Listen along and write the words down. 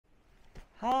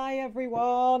Hi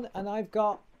everyone, and I've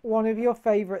got one of your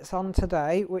favourites on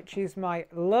today, which is my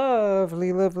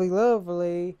lovely, lovely,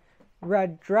 lovely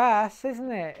red dress, isn't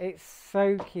it? It's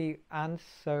so cute and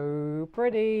so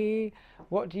pretty.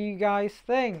 What do you guys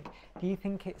think? Do you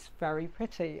think it's very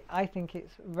pretty? I think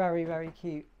it's very, very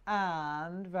cute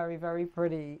and very, very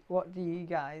pretty. What do you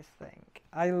guys think?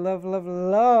 I love, love,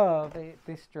 love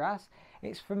this dress.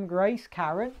 It's from Grace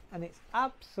Karen and it's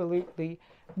absolutely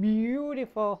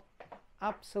beautiful.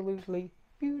 Absolutely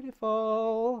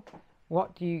beautiful.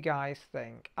 What do you guys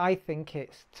think? I think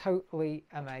it's totally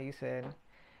amazing.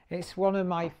 It's one of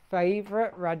my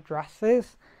favourite red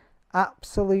dresses.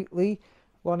 Absolutely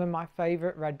one of my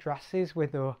favourite red dresses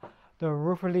with the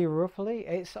ruffly ruffly.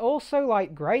 It's also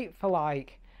like great for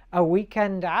like a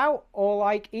weekend out or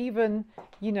like even,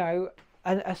 you know,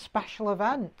 a special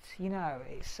event. You know,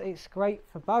 it's great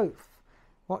for both.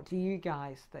 What do you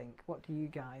guys think? What do you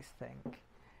guys think?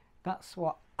 That's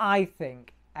what I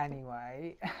think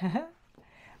anyway.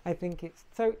 I think it's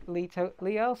totally,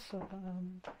 totally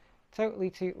awesome.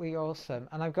 Totally, totally awesome.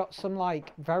 And I've got some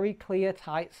like very clear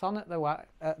tights on at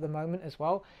the moment as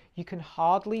well. You can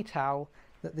hardly tell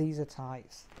that these are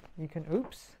tights. You can,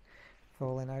 oops,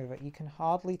 falling over. You can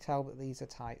hardly tell that these are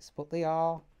tights, but they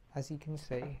are, as you can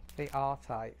see, they are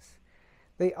tights.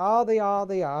 They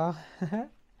are.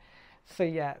 So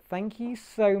yeah, thank you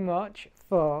so much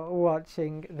for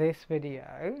watching this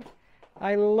video.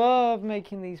 I love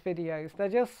making these videos. They're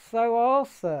just so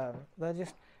awesome. They're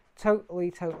just totally,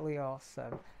 totally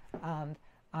awesome. And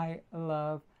I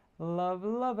love, love,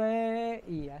 love it.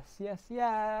 Yes, yes,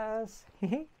 yes.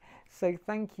 So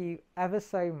thank you ever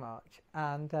so much.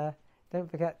 And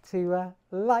don't forget to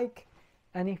like.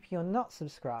 And if you're not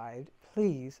subscribed,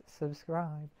 please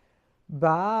subscribe.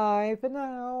 Bye for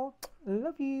now.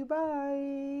 Love you.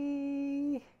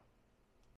 Bye.